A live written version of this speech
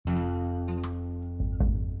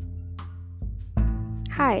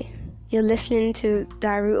Hi, you're listening to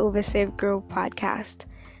Diary of a Saved Girl podcast,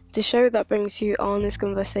 the show that brings you honest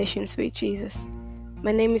conversations with Jesus.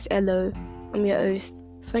 My name is Elo. I'm your host.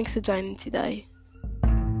 Thanks for joining today.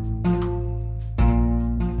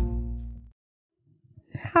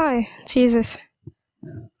 Hi, Jesus.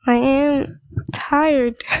 I am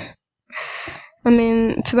tired.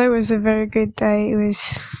 Today was a very good day. It was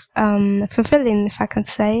fulfilling, if I can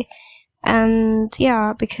say. And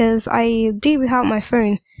yeah, because I did without my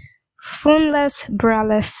phone. Phoneless,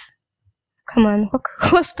 braless. Come on,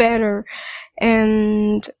 what's better?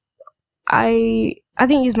 And I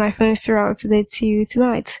didn't use my phone throughout today to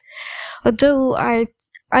tonight. Although I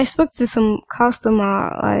spoke to some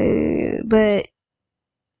customer, but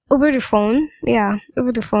over the phone,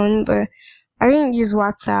 but I didn't use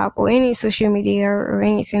WhatsApp or any social media or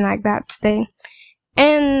anything like that today.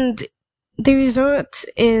 And the result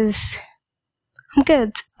is I'm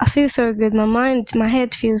good. I feel so good. My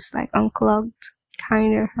head feels like unclogged.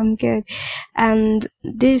 I'm good. And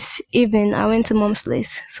this evening, I went to mom's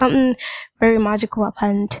place. Something very magical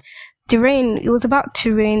happened. The rain, it was about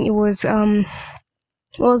to rain. It was, what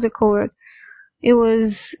was it called? It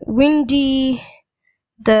was windy.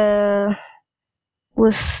 The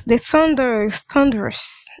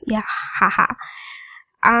thunderous. Yeah, haha.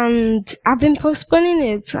 And I've been postponing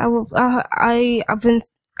it. I've been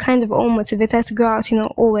kind of all motivated to go out,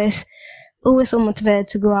 always so motivated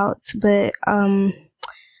to go out, but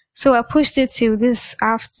so I pushed it to this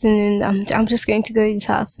afternoon. I'm just going to go this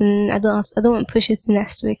afternoon. I don't want to push it to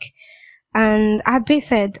next week. And I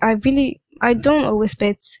bathed. I don't always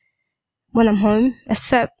bathe when I'm home,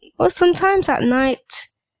 except sometimes at night.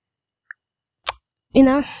 You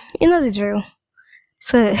know the drill.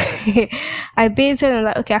 So I bathed and I'm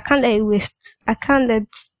like, okay, I can't let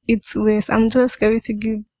it waste. I'm just going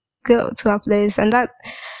to go to a place, and that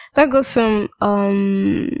goes from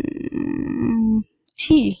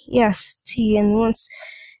tea, and wants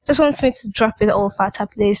me to drop it off at a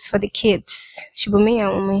place for the kids, Shibumi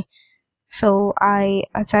and Umi. So I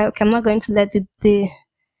said, okay, I'm not going to let the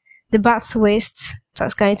bath waste, so I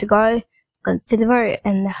was going to deliver it.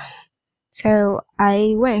 And so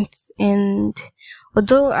I went, and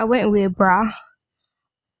although I went with a bra,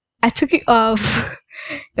 I took it off.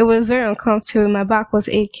 It was very uncomfortable. My back was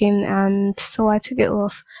aching, and so I took it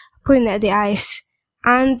off, putting it at the ice,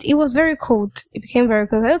 and it was very cold. It became very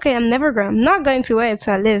cold. Okay, I'm not going to wear it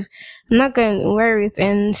till I live. I'm not going to wear it.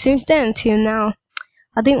 And since then till now,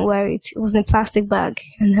 I didn't wear it. It was in a plastic bag.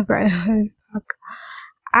 I never wear it back.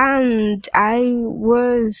 And I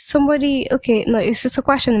was somebody. Okay, no, it's just a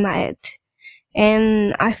question in my head,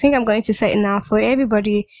 and I think I'm going to say it now for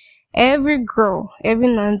everybody. Every girl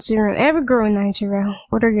in Nigeria,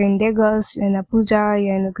 whether you're in Lagos, you're in Abuja,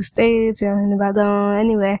 you're in Ogun State, you're in Ibadan,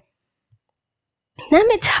 anywhere. Let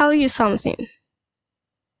me tell you something.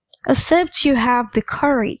 Except you have the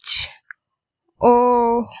courage,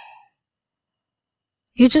 or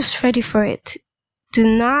you're just ready for it, do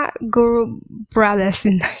not go braless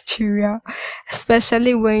in Nigeria,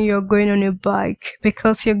 especially when you're going on a bike,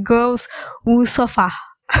 because your girls will suffer.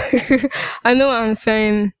 I know what I'm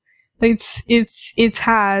saying. It's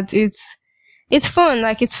hard. It's fun,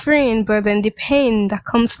 like it's freeing, but then the pain that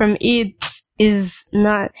comes from it is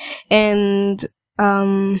not. And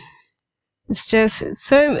it's just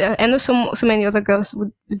so. I know so many other girls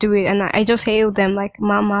would do it, and I just hail them like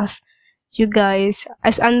mamas, you guys,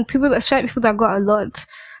 and people, especially people that go out a lot.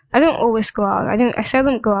 I don't always go out. I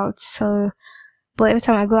seldom go out. So, but every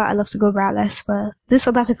time I go out, I love to go braless. But these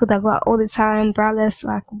other people that go out all the time braless,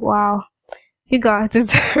 like wow. You guys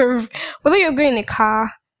deserve, whether you're going in a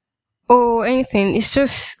car or anything, it's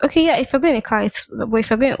just, okay, yeah, if you're going in a car, but if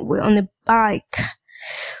you're going on a bike,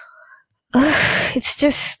 it's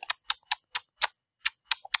just,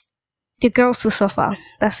 the girls will suffer.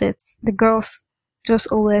 That's it. The girls just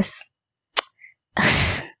always.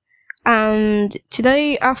 And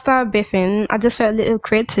today, after bathing, I just felt a little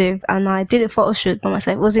creative, and I did a photo shoot by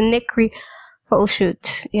myself. It was a Necri photo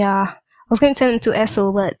shoot. Yeah. I was going to send them to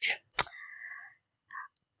SO, but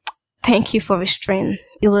thank you for restraint.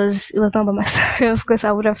 It was not by myself, because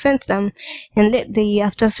I would have sent them. And lately,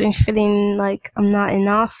 I've just been feeling like I'm not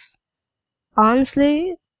enough,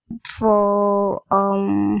 honestly, for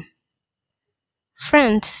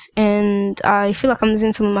friends. And I feel like I'm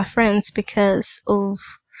losing some of my friends because of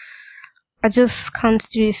I just can't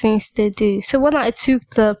do things they do. So when I took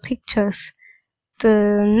the pictures, the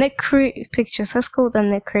Necri pictures, let's call them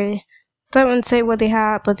Necri. Don't want to say what they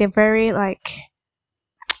have, but they're very like.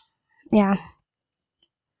 Yeah.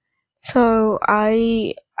 So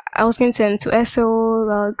I was going to send to SO,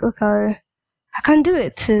 like, okay, I can do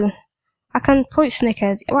it too. I can post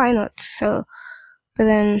naked. Why not? So, but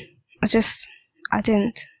then I didn't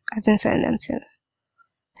send them to.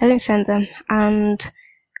 I didn't send them, and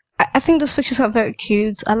I think those pictures are very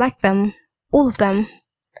cute. I like them, all of them.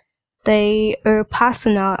 They are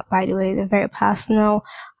personal, by the way. They're very personal.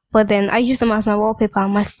 But then I use them as my wallpaper,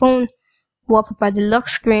 my phone wallpaper, the lock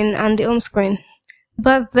screen and the home screen.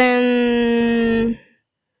 But then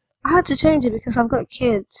I had to change it because I've got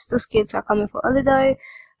kids. Those kids are coming for holiday,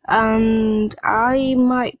 and I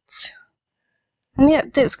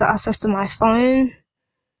yet they've got access to my phone,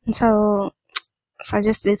 and so I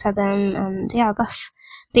just deleted them, and yeah, that's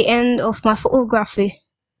the end of my photography.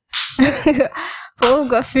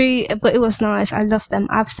 Photography, but it was nice. I love them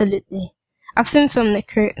absolutely. I've seen some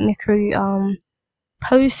Necro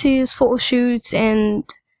poses, photo shoots, and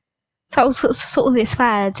so I was sort of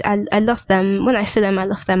inspired. I love them. When I see them, I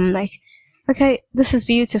love them. I'm like, okay, this is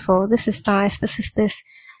beautiful. This is nice. This is this.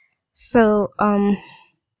 So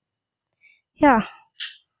yeah.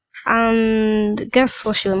 And guess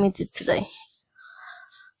what Shibumi did today?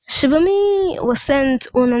 Shibumi was sent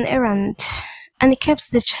on an errand, and he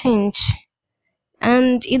kept the change.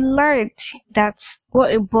 And he learned that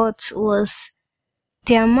what he bought was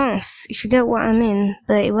the amount, if you get what I mean.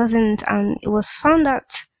 But it wasn't, and it was found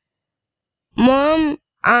that mom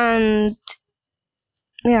and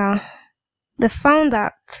yeah, they found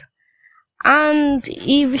that, and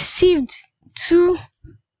he received 2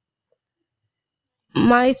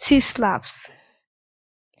 mighty slaps.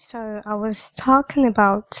 So I was talking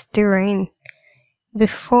about the rain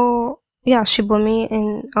before. Yeah, Shibumi,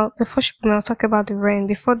 and before Shibumi, I was talking about the rain.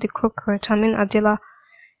 Before the cockroach, Adela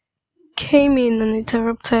came in and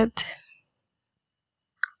interrupted.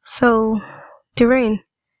 So, the rain,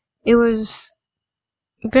 it was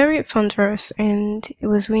very thunderous and it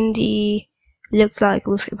was windy. It looked like it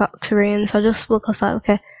was about to rain. So I just spoke. I was like,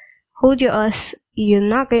 okay, hold your ass. You're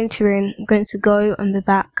not going to rain. I'm going to go and be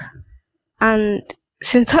back. And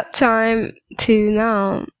since that time to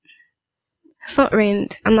now, it's not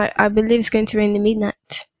rained. I believe it's going to rain in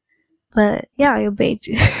midnight. But yeah, I obeyed.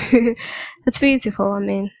 It's beautiful. I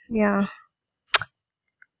mean, yeah,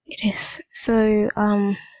 it is. So,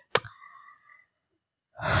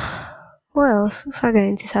 what else was I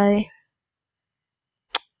going to say?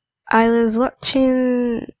 I was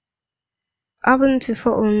watching. I happened to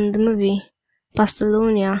fall on the movie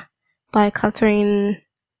Barcelona by Catherine,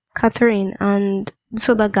 and this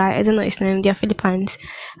other guy, I don't know his name, they're Philippines,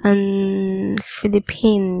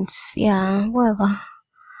 yeah, whatever.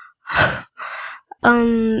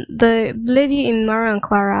 The lady in Mara and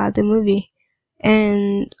Clara, the movie,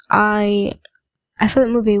 and I saw the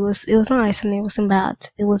movie, it was nice, and it wasn't bad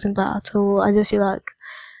at all. I just feel like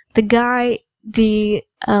the guy, the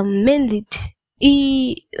main lead,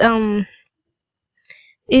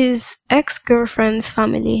 his ex-girlfriend's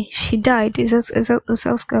family, she died. His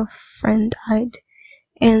ex-girlfriend died,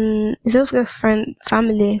 and his ex-girlfriend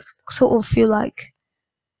family sort of feel like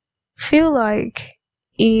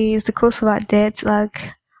is the cause of her death.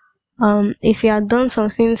 Like, if he had done some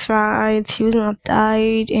things right, he wouldn't have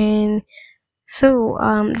died, and so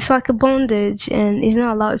it's like a bondage, and he's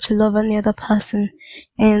not allowed to love any other person,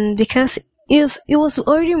 and because he was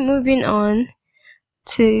already moving on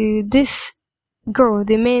to this girl,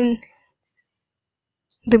 the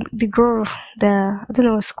girl, I don't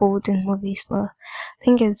know what's called in movies, but I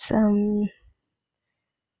think it's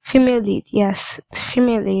female lead. Yes,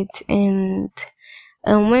 female lead. And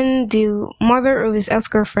when the mother of his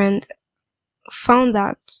ex-girlfriend found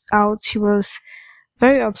that out, she was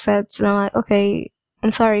very upset. And I'm like, okay,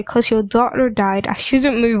 I'm sorry, because your daughter died, I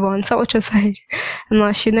shouldn't move on. Is that what you said? And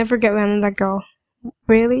I should never get with another girl.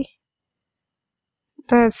 Really?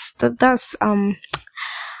 That's I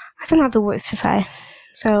don't have the words to say.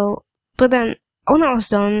 So, but then when I was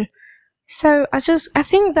done, so I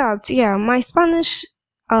think that, yeah, my Spanish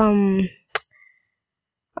I've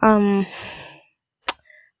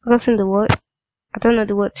forgotten the word. I don't know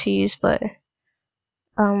the word to use, but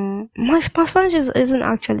my Spanish isn't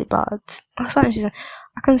actually bad. My Spanish isn't.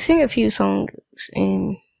 I can sing a few songs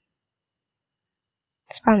in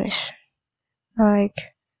Spanish, like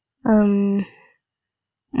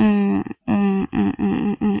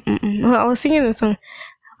I was singing the song.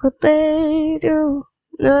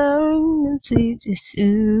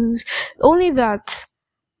 Only that.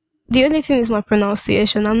 The only thing is my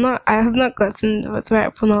pronunciation. I have not gotten the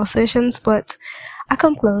right pronunciations, but I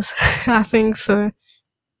come close. I think so.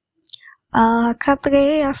 I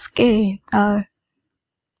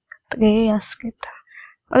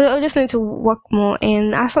just need to work more,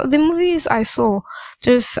 and I saw the movies I saw.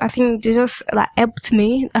 I think they just like helped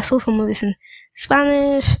me. I saw some movies in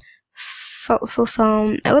Spanish,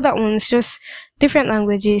 some other ones, just different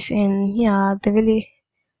languages, and yeah, they really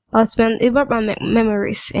it brought my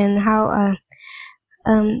memories and how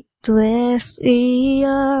tu es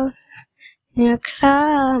fría, mi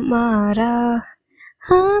cámara,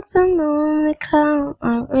 hasta no me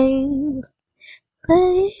clamaré,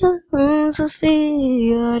 pero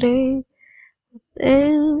suspiraré,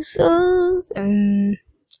 Deus and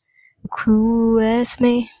who es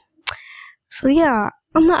me. So yeah,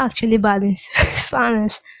 I'm not actually bad in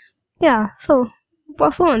Spanish. Yeah, so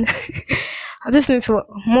plus one. I just need to work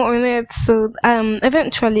more on it. So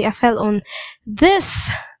eventually I fell on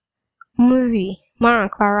this movie, Mara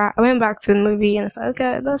and Clara. I went back to the movie and I was like,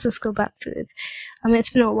 okay, let's just go back to it. I mean,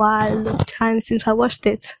 it's been a while, a time since I watched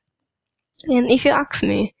it. And if you ask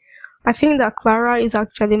me, I think that Clara is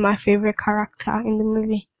actually my favorite character in the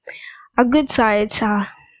movie. Her good sides are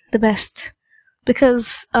the best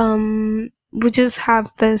because we just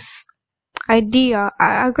have this idea.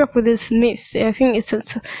 I grew up with this myth. I think it's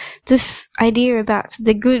this idea that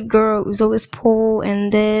the good girl is always poor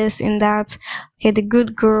and this and that. Okay, the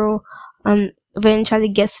good girl eventually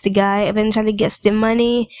gets the guy, eventually gets the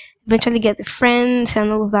money, eventually gets the friends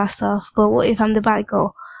and all of that stuff. But what if I'm the bad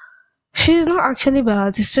girl? She's not actually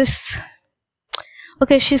bad. It's just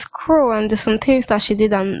okay. She's cruel and there's some things that she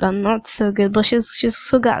did that are not so good. But she's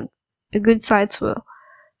also got a good side to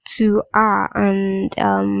her, and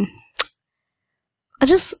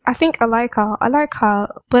I think I like her,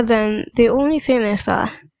 but then the only thing is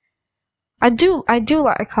that I do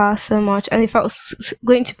like her so much, and if I was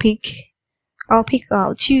going to pick, I'll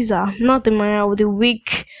choose her, not the Maya with the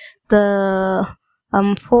weak, the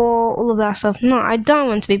poor, all of that stuff. No, I don't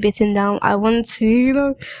want to be beaten down. I want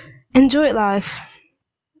to, enjoy life.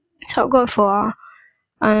 So I'll go for her.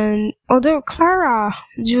 And although Clara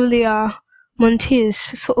Julia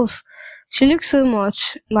Montes she looks so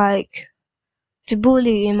much like the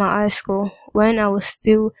bully in my high school when I was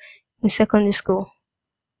still in secondary school.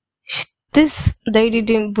 This lady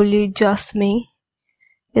didn't bully just me.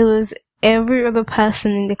 It was every other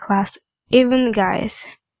person in the class, even guys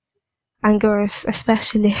and girls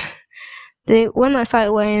especially. When I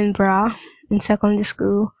started wearing bra in secondary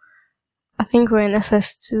school, I think we're in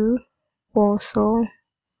SS2 also,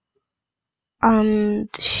 and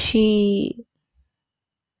she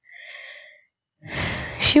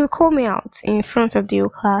would call me out in front of the whole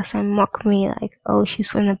class and mock me like, oh,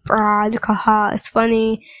 she's wearing a bra, look at her, it's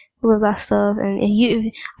funny, all of that stuff. And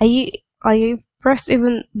are you breasts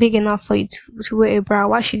even big enough for you to wear a bra?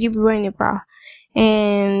 Why should you be wearing a bra?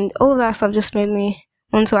 And all of that stuff just made me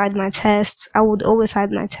want to hide my chest. I would always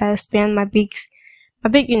hide my chest behind my big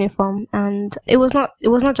uniform. And it was not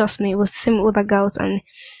just me, it was the same with other girls. And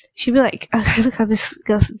she'd be like, oh, look at these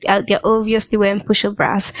girls, they're obviously wearing push-up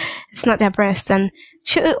bras, it's not their breasts, and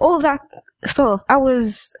all that stuff. I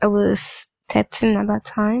was 13 at that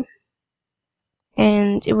time,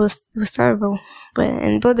 and it was terrible.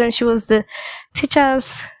 But then she was the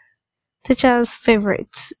teacher's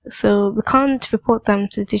favorite, so we can't report them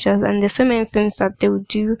to the teachers. And there's so many things that they would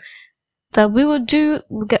do that we would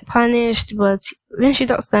get punished, but when she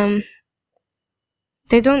does them,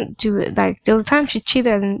 they don't do it. Like, there was a time she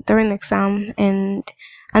cheated during the exam, and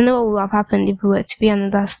I know what would have happened if we were to be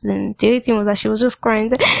another student. The only thing was that she was just crying,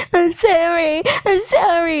 saying, I'm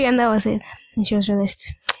sorry, and that was it. And she was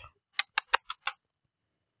released.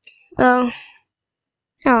 Well,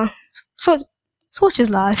 yeah, so such is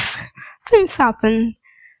life. Things happen.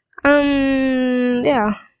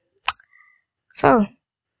 Yeah. So,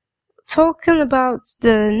 talking about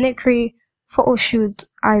the Necri photo shoot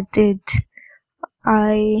I did,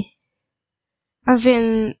 I've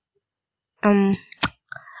been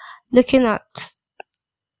looking at.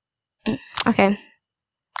 Okay,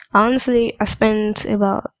 honestly, I spent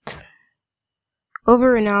about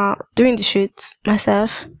over an hour doing the shoot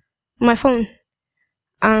myself on my phone,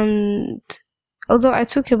 and although I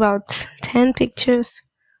took about 10 pictures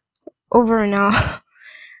over an hour,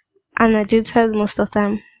 and I deleted most of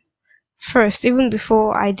them first, even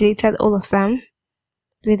before I deleted all of them.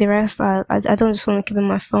 With the rest, I don't just want to keep in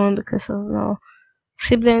my phone because of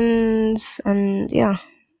siblings, and yeah.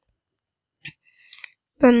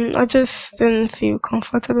 Then I just didn't feel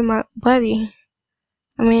comfortable in my body.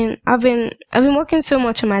 I mean, I've been working so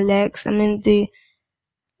much on my legs. I mean, the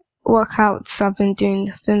workouts I've been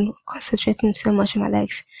doing, I've been concentrating so much on my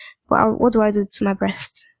legs. But what do I do to my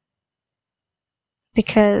breast?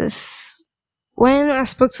 Because when I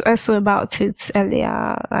spoke to Esso about it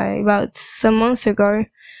earlier, about some months ago,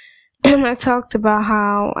 I talked about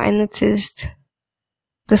how I noticed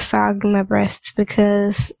the sag in my breast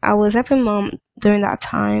because I was helping mom during that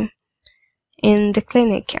time, in the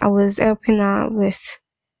clinic. I was helping her with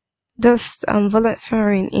just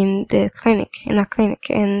volunteering in a clinic,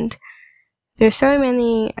 and there's so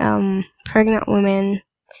many pregnant women,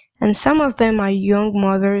 and some of them are young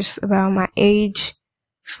mothers about my age.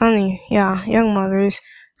 Funny, yeah, young mothers,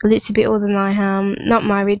 a little bit older than I am, not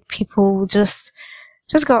married people, just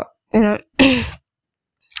got, and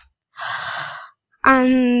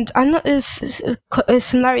I noticed a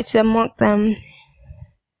similarity among them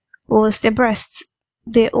was their breasts.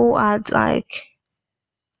 They all had like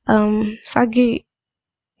saggy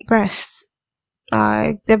breasts.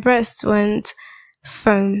 Like their breasts went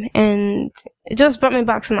firm, and it just brought me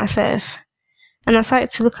back to myself. And I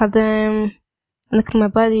started to look at them, look at my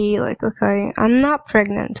body, like, okay, I'm not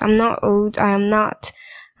pregnant, I'm not old, I'm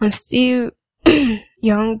still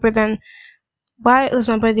young, but then why does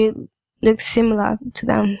my body look similar to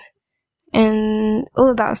them? And all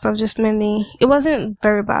of that stuff just made me, it wasn't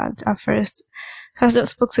very bad at first. I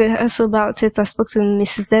just spoke to her about it, I spoke to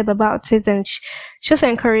Mrs. Deb about it, and she just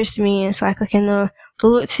encouraged me. It's like, okay, no, the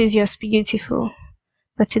Lord sees you as beautiful.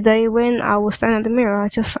 But today, when I was standing at the mirror, I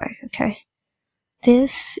was just like, okay,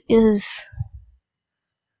 this is,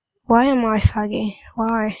 why am I saggy?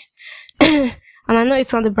 Why? And I know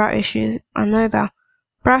it's not the bra issues. I know that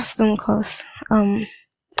bras don't cause,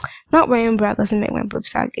 not wearing bra doesn't make my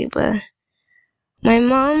boobs saggy, but my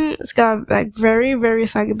mom's got like very, very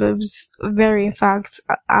saggy boobs. Very, in fact,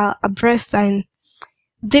 a breast and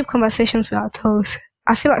deep conversations with our toes.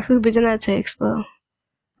 I feel like it could be genetics, but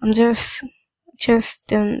I'm just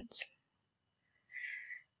don't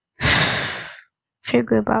feel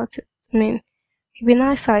good about it. I mean, it'd be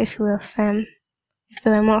nicer if you were femme, if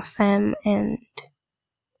they were more femme, and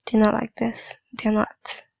they're not like this. They're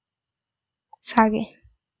not saggy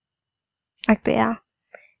like they are.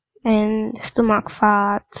 And stomach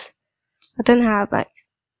fat. I don't have like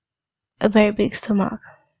a very big stomach.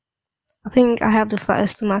 I think I have the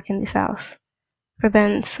fattest stomach in this house. But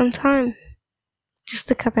then sometimes just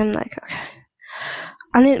look at them like, okay,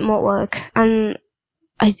 I need more work. And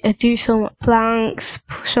I do so much planks,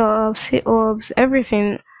 push-ups, sit-ups,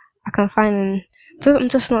 everything I can find. And so I'm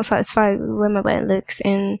just not satisfied with where my body looks.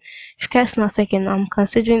 And if care's not taken, I'm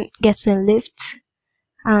considering getting a lift.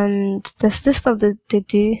 And there's this stuff that they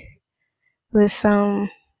do with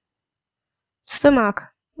stomach,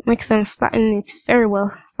 makes them flatten it very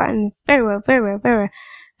well, very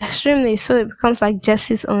extremely, so it becomes like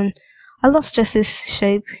Jessie's own. I love Jessie's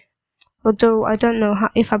shape, although I don't know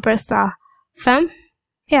if her breasts are firm.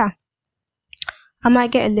 Yeah, I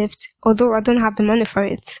might get a lift, although I don't have the money for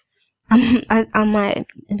it. I might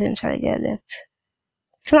eventually get a lift.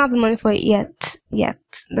 I don't have the money for it yet.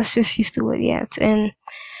 Let's just use the word yet. And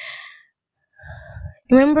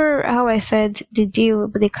remember how I said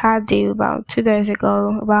the car deal about 2 days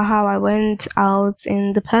ago, about how I went out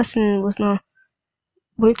and the person was not,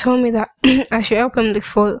 we told me that I should help him look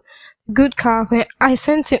for a good car. I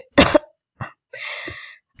sent him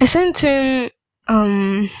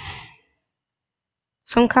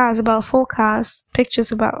some cars, about 4 cars,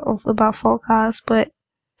 pictures about 4 cars, but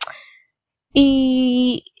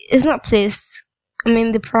he is not pleased. I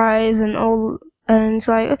mean, the price and all. And it's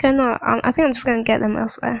like, okay, no, I think I'm just going to get them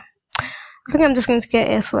elsewhere. I think I'm just going to get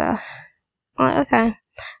elsewhere. I'm like, okay.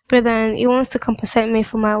 But then he wants to compensate me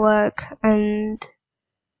for my work, and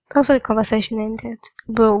that's where the conversation ended.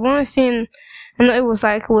 But one thing, I know it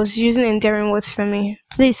was using endearing words for me.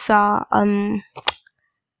 Please, sir,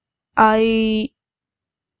 I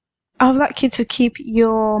would like you to keep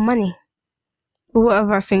your money.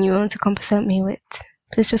 Whatever thing you want to compensate me with.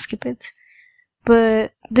 Please just keep it.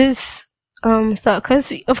 But this stuff,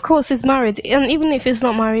 because of course he's married, and even if he's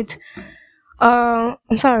not married,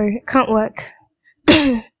 I'm sorry, can't work.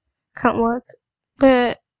 Can't work.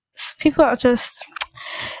 But people are just,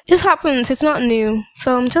 it just happens. It's not new.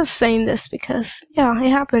 So I'm just saying this because, yeah, it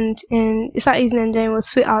happened, and it's not easy and Jane was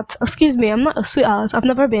sweetheart. Excuse me, I'm not a sweetheart. I've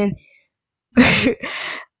never been.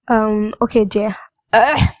 Okay, dear.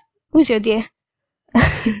 Who's your dear?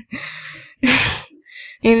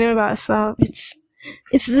 You know about stuff.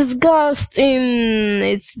 It's disgusting.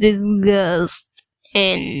 It's disgusting.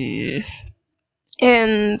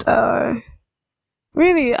 And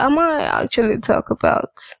really, I might actually talk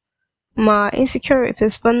about my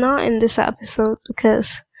insecurities, but not in this episode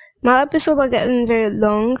because my episodes are getting very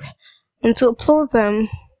long, and to upload them,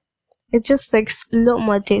 it just takes a lot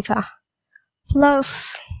more data.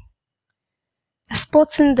 Plus,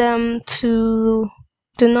 exporting them to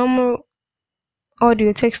the normal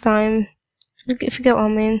audio takes time, if you get what I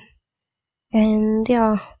mean. And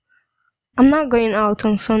yeah, I'm not going out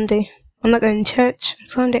on Sunday. I'm not going to church on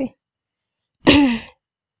Sunday.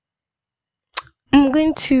 I'm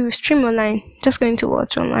going to stream online, just going to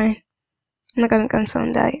watch online. I'm not going to cancel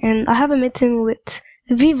on that. And I have a meeting with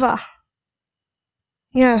Viva.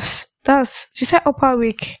 Yes, she said upper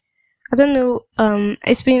week. I don't know,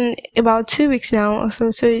 it's been about 2 weeks now or so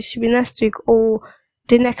it should be next week or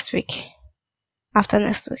the next week. After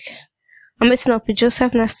next week. I'm meeting up with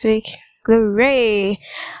Joseph next week. Glory!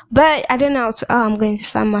 But I don't know how I'm going to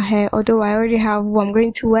style my hair, although I already have what I'm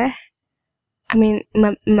going to wear. I mean,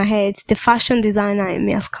 in my head, the fashion designer in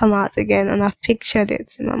me has come out again, and I've pictured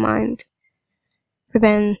it in my mind. But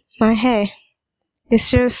then, my hair, it's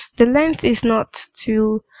just, the length is not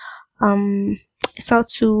too, it's not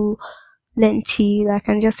too lengthy. I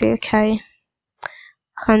can just say, okay,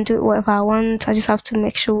 I can do whatever I want. I just have to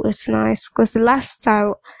make sure it's nice. Because the last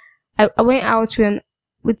style, I went out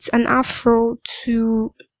with an afro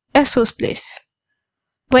to Esso's place.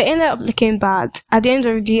 But it ended up looking bad. At the end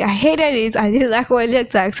of the day, I hated it. I didn't like what it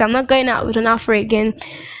looked like. So I'm not going out with an afro again.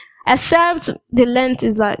 Except the length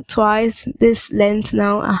is like twice this length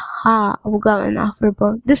now. Aha, I will go out with an afro.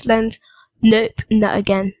 But this length, nope, not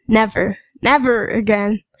again. Never. Never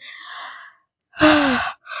again. Going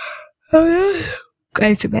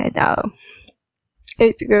to bed now. I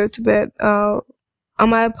need to go to bed. I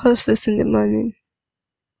might post this in the morning.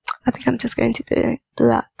 I think I'm just going to do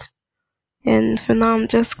that. And for now, I'm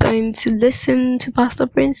just going to listen to Pastor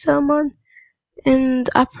Prince sermon. And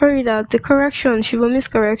I pray that the correction, Shivomi's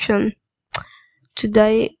correction,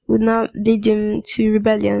 today would not lead him to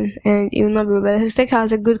rebellion. And he will not be rebellious. His take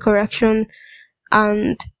has a good correction.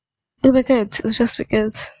 And it'll be good. It'll just be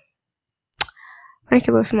good. Thank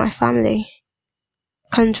you, Lord, for my family.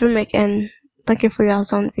 Control make and thank you for your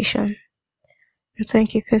own vision. And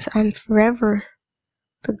thank you because I'm forever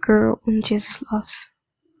the girl whom Jesus loves.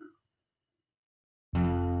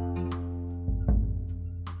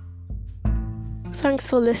 Thanks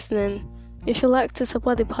for listening. If you'd like to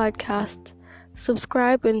support the podcast,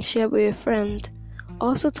 subscribe and share with a friend.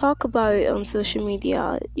 Also talk about it on social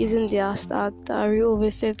media using the hashtag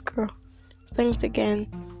 #TheRealOverSavedGirl. Thanks again,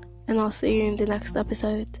 and I'll see you in the next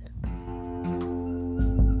episode.